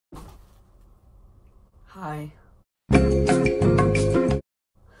Hi.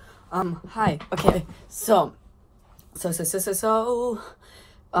 Hi. Okay.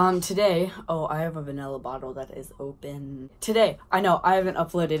 Today, I have a vanilla bottle that is open. Today, I know, I haven't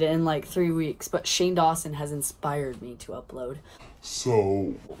uploaded it in like 3 weeks, but Shane Dawson has inspired me to upload.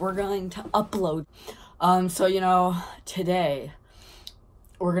 So, we're going to upload. Today,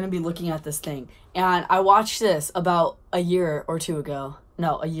 we're going to be looking at this thing. And I watched this about a year or two ago.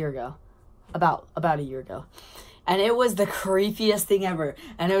 No, a year ago. About a year ago. And it was the creepiest thing ever.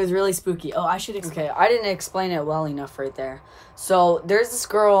 And it was really spooky. Oh, I didn't explain it well enough right there. So, there's this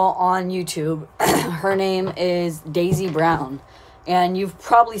girl on YouTube. Her name is Daisy Brown. And you've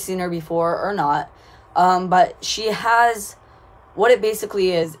probably seen her before or not. But she has... What it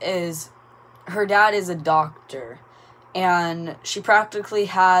basically is her dad is a doctor. And she practically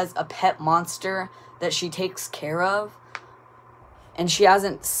has a pet monster that she takes care of. And she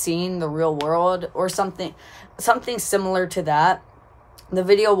hasn't seen the real world or something similar to that. The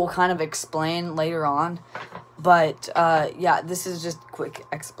video will kind of explain later on. But, yeah, this is just quick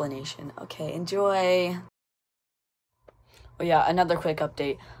explanation. Okay, enjoy. Oh, yeah, another quick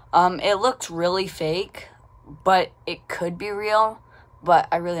update. It looks really fake, but it could be real. But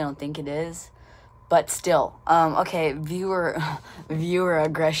I really don't think it is. But still, okay, viewer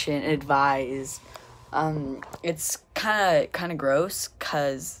aggression advised. It's kind of gross,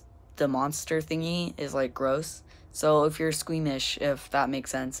 cause the monster thingy is like gross. So if you're squeamish, if that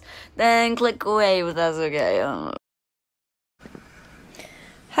makes sense, then click away, but that's okay.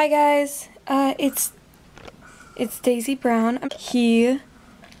 Hi guys, it's Daisy Brown.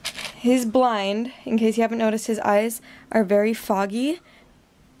 He's blind. In case you haven't noticed, his eyes are very foggy.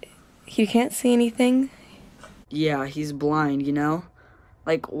 You can't see anything. Yeah, he's blind, you know?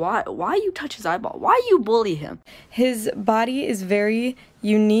 Like, why you touch his eyeball? Why you bully him? His body is very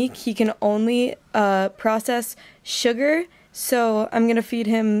unique. He can only process sugar, so I'm gonna feed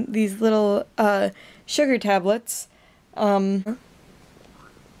him these little sugar tablets. Here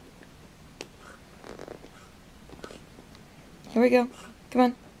we go. Come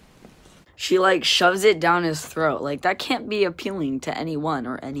on. She, like, shoves it down his throat. Like, that can't be appealing to anyone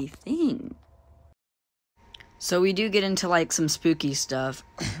or anything. So we do get into, like, some spooky stuff.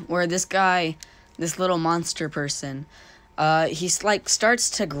 Where this guy, this little monster person, he's, like, starts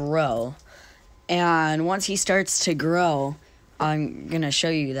to grow. And once he starts to grow, I'm gonna show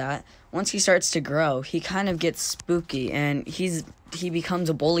you that. Once he starts to grow, he kind of gets spooky. And he becomes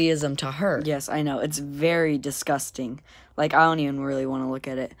a bullyism to her. Yes, I know. It's very disgusting. Like, I don't even really want to look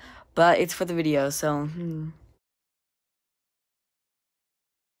at it. But it's for the video, so...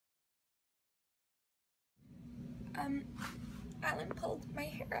 Alan pulled my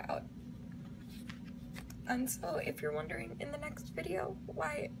hair out. And so if you're wondering in the next video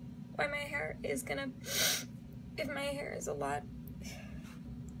why my hair is gonna... If my hair is a lot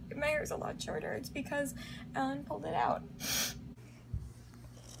shorter, it's because Alan pulled it out.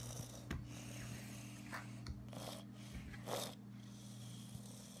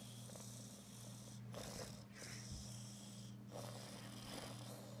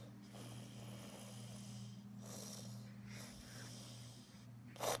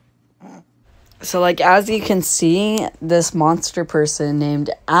 So, like, as you can see, this monster person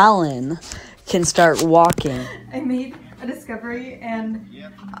named Alan can start walking. I made a discovery, and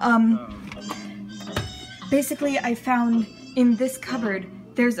basically I found in this cupboard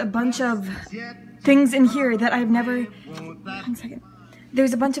there's a bunch of things in here that I've never... One second.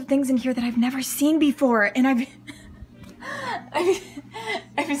 There's a bunch of things in here that I've never seen before, and I'm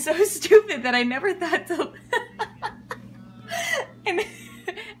so stupid that I never thought to...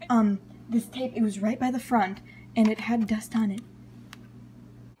 and, this tape, it was right by the front, and it had dust on it.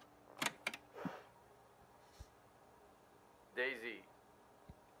 Daisy,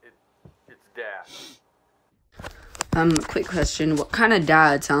 it's Dad. Quick question. What kind of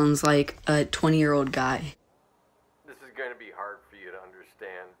dad sounds like a 20-year-old guy? This is going to be hard for you to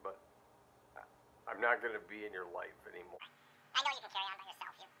understand, but I'm not going to be in your life anymore. I know you can carry on by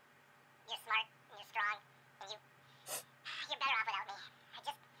yourself. You're smart, and you're strong, and you're better off without me.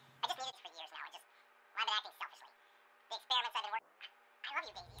 I just needed it for years now. I've been acting selfishly. The experiments I've been working... I love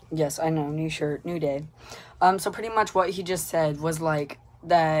you, Daisy. Yes, I know. New shirt, new day. So pretty much what he just said was like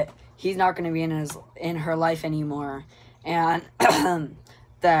that he's not going to be in her life anymore, and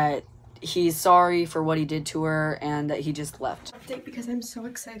that he's sorry for what he did to her, and that he just left. Update because I'm so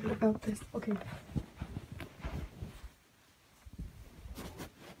excited about this. Okay.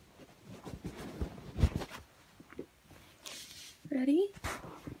 Ready?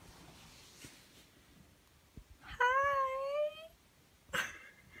 Hi.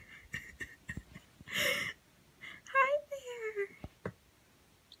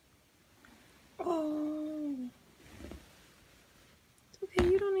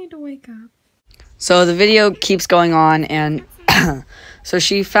 wake up. So the video keeps going on, and so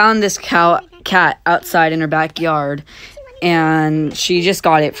she found this cat outside in her backyard, and she just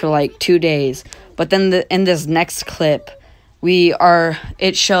got it for like 2 days. But then in this next clip,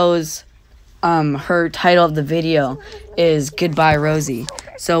 it shows her title of the video is Goodbye Rosie.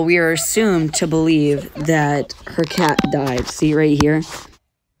 So we are assumed to believe that her cat died. See right here?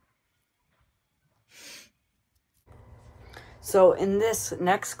 So in this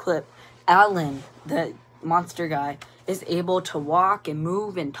next clip, Alan, the monster guy, is able to walk and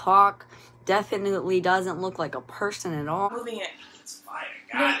move and talk. Definitely doesn't look like a person at all. Moving it. It's fine,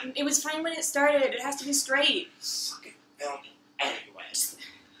 I got No, it was fine when it started. It has to be straight. Suck it, film it. Anyway.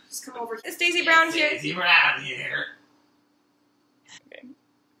 Just come over. It's Daisy Brown here. Daisy Brown here.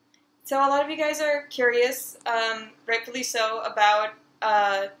 So a lot of you guys are curious, rightfully so, about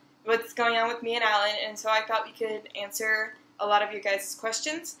what's going on with me and Alan, and so I thought we could answer a lot of your guys'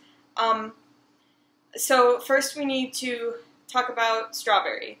 questions. So first we need to talk about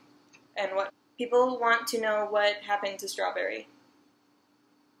Strawberry, and what people want to know what happened to Strawberry.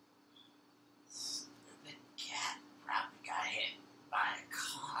 Stupid cat probably got hit by a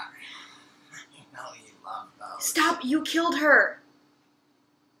car. You know you love those. Stop! You killed her!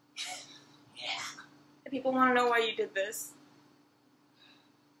 Yeah. People want to know why you did this.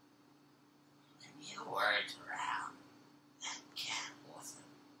 And you weren't around. That cat was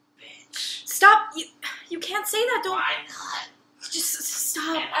a bitch. Stop! You can't say that. Don't. Why not? Just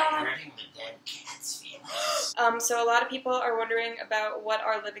stop. Am I hurting the dead cat's feelings? So a lot of people are wondering about what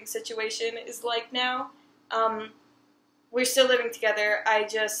our living situation is like now. We're still living together. I've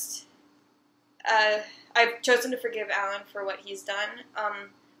chosen to forgive Alan for what he's done.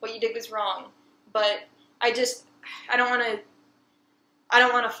 What you did was wrong, but I don't want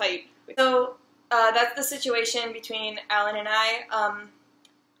to fight. So that's the situation between Alan and I.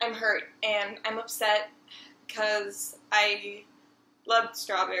 I'm hurt and I'm upset because I loved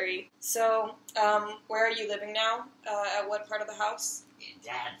Strawberry. So, where are you living now? At what part of the house? In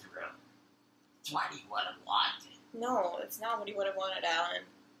Dad's room. It's what he would have wanted. No, it's not what he would have wanted, Alan.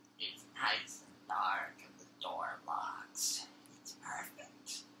 It's nice and dark and the door locks. It's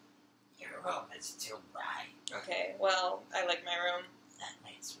perfect. Your room is too bright. Okay, well, I like my room. That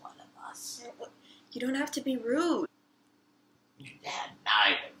makes one of us. You don't have to be rude. Your dad and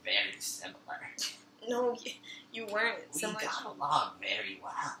I were very similar. No, you weren't. We So much. got along very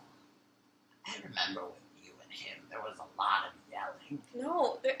well. I remember with you and him, there was a lot of yelling.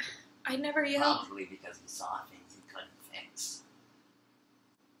 No, I never yelled. Probably because he saw things he couldn't fix.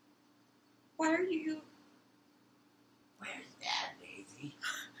 Why are you... Where's Dad, Daisy?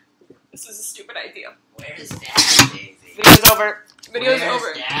 This is a stupid idea. Where's Dad, Daisy? Video's over. Video's Where's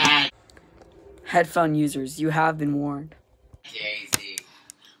over. Dad, Headphone users, you have been warned. Daisy?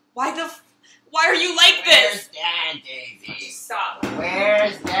 Why are you like Where's this? Dad, Daisy? Stop.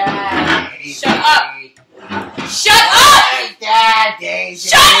 Where's Dad, Daisy? Shut up! Shut up! Where's Dad, Daisy?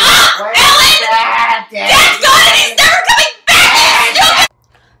 Shut up, Where's Ellen! Dad, Daisy? Dad's gone and he's never coming back!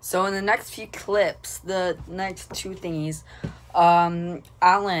 So in the next few clips, the next two thingies,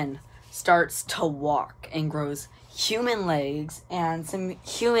 Alan starts to walk and grows human legs and some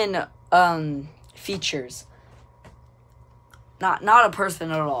human features. Not a person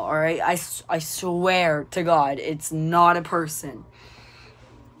at all, alright? I swear to God, it's not a person.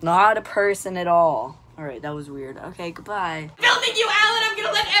 Not a person at all. Alright, that was weird. Okay, goodbye. Filming you, Alan! I'm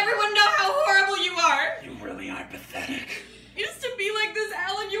gonna let everyone know how horrible you are! You really are pathetic. Used to be like this,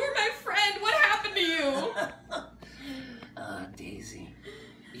 Alan. You were my friend. What happened to you? Daisy,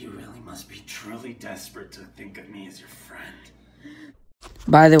 you really must be truly desperate to think of me as your friend.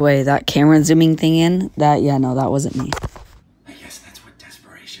 By the way, that camera zooming thing in, that wasn't me. I guess that's what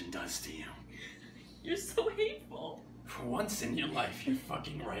desperation does to you. You're so hateful. For once in your life, you're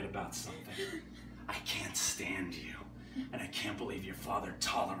fucking right about something. I can't stand you, and I can't believe your father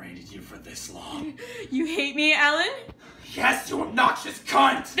tolerated you for this long. You hate me, Alan? Yes, you obnoxious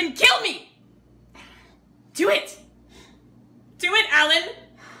cunt! Then kill me! Do it! Do it, Alan!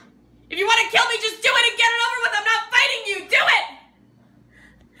 If you want to kill me, just do it and get it over with! I'm not fighting you! Do it!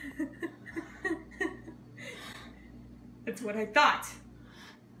 That's what I thought.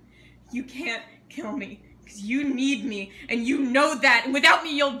 You can't kill me, because you need me, and you know that, and without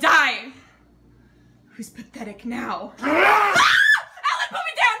me you'll die! Who's pathetic now? Alan, put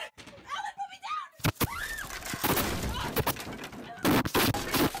me down! Alan, put me down!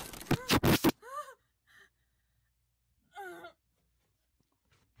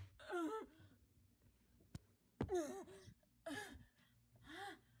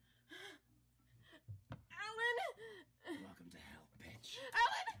 Alan! Welcome to hell, bitch.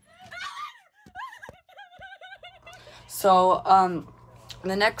 Alan! So,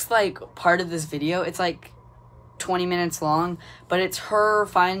 the next, like, part of this video, it's, like, 20 minutes long, but it's her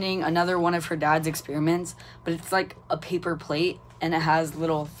finding another one of her dad's experiments, but it's, like, a paper plate, and it has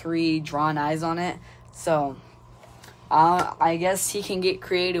little 3 drawn eyes on it. So, I guess he can get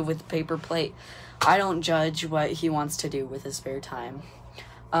creative with the paper plate. I don't judge what he wants to do with his spare time.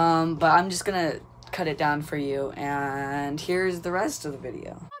 But I'm just gonna cut it down for you, and here's the rest of the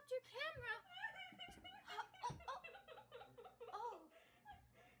video.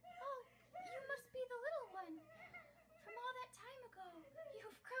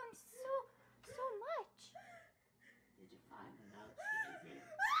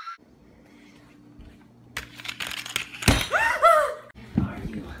 Are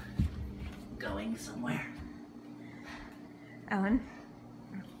you going somewhere? Alan,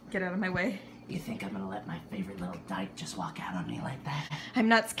 get out of my way. You think I'm gonna let my favorite little dyke just walk out on me like that? I'm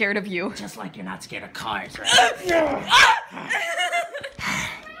not scared of you. Just like you're not scared of cars, right?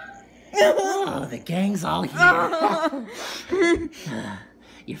 Oh, the gang's all here.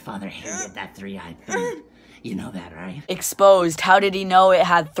 Your father hated that 3-eyed thing. You know that, right? Exposed. How did he know it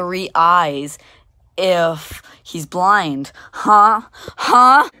had 3 eyes if he's blind? Huh?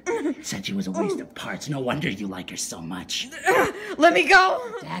 Said she was a waste of parts. No wonder you like her so much. Let me go.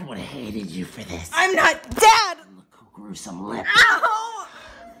 Dad would have hated you for this. I'm not Dad. Look who grew some lip. Ow.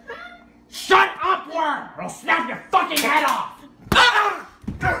 Shut up, worm, or I'll snap your fucking head off.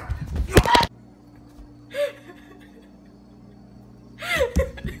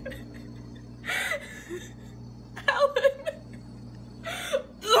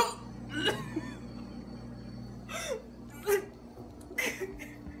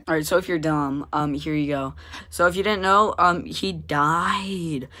 Alright, so if you're dumb, here you go. So if you didn't know, he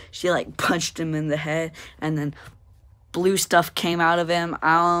died. She, like, punched him in the head, and then blue stuff came out of him.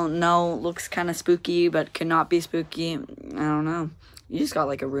 I don't know, looks kind of spooky, but could not be spooky. I don't know. You just got,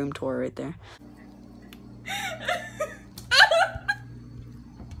 like, a room tour right there.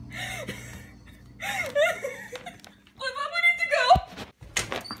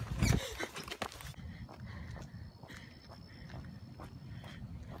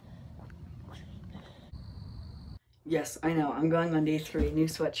 Yes, I know. I'm going on day 3. New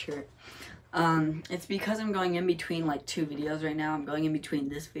sweatshirt. It's because I'm going in between, like, 2 videos right now. I'm going in between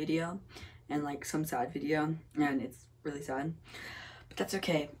this video and, like, some sad video. And it's really sad. But that's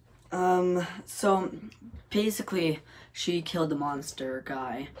okay. So, basically, she killed the monster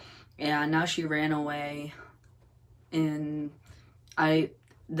guy. And now she ran away. And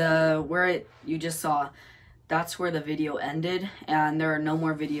you just saw, that's where the video ended. And there are no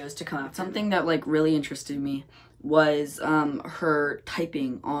more videos to come out. Something that, like, really interested me was her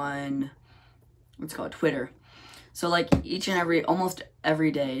typing on what's called Twitter. So like almost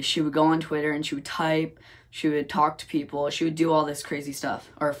every day she would go on Twitter and she would type, she would talk to people, she would do all this crazy stuff,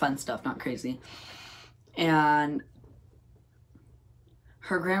 or fun stuff, not crazy. And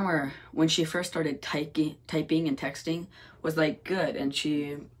her grammar when she first started typing and texting was like good, and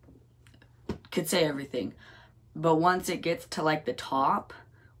she could say everything. But once it gets to like the top,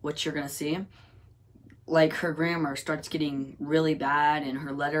 which you're gonna see, like her grammar starts getting really bad and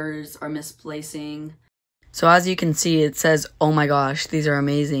her letters are misplacing. So as you can see, it says, "Oh my gosh, these are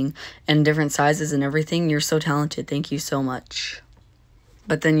amazing," and different sizes and everything. You're so talented. Thank you so much.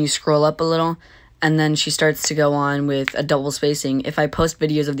 But then you scroll up a little, and then she starts to go on with a double spacing. If I post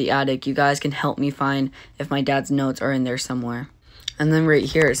videos of the attic, you guys can help me find if my dad's notes are in there somewhere. And then right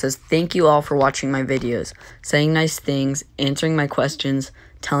here it says, "Thank you all for watching my videos, saying nice things, answering my questions,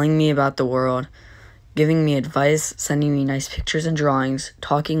 telling me about the world, giving me advice, sending me nice pictures and drawings,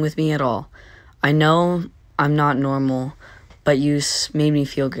 talking with me at all. I know I'm not normal, but you made me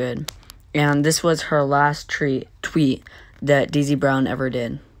feel good." And this was her last tweet that Daisy Brown ever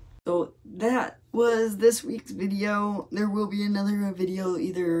did. So that was this week's video. There will be another video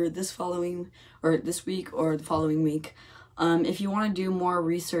either this week or the following week. If you want to do more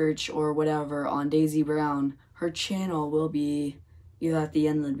research or whatever on Daisy Brown, her channel will be either at the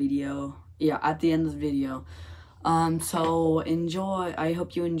end of the video. Yeah, at the end of the video. So enjoy. I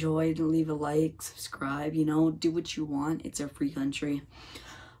hope you enjoyed. Leave a like, subscribe, you know, do what you want. It's a free country.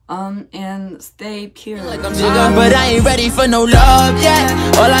 And stay pure. Like I'm jigger, but I ain't ready for no love yet.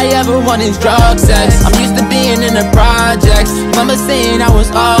 All I ever want is drug sex. I'm used to being in the projects. Mama saying I was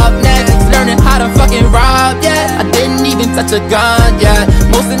up next, learning how to fucking rob, yeah. I didn't even touch a gun, yeah.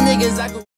 Most of the niggas I go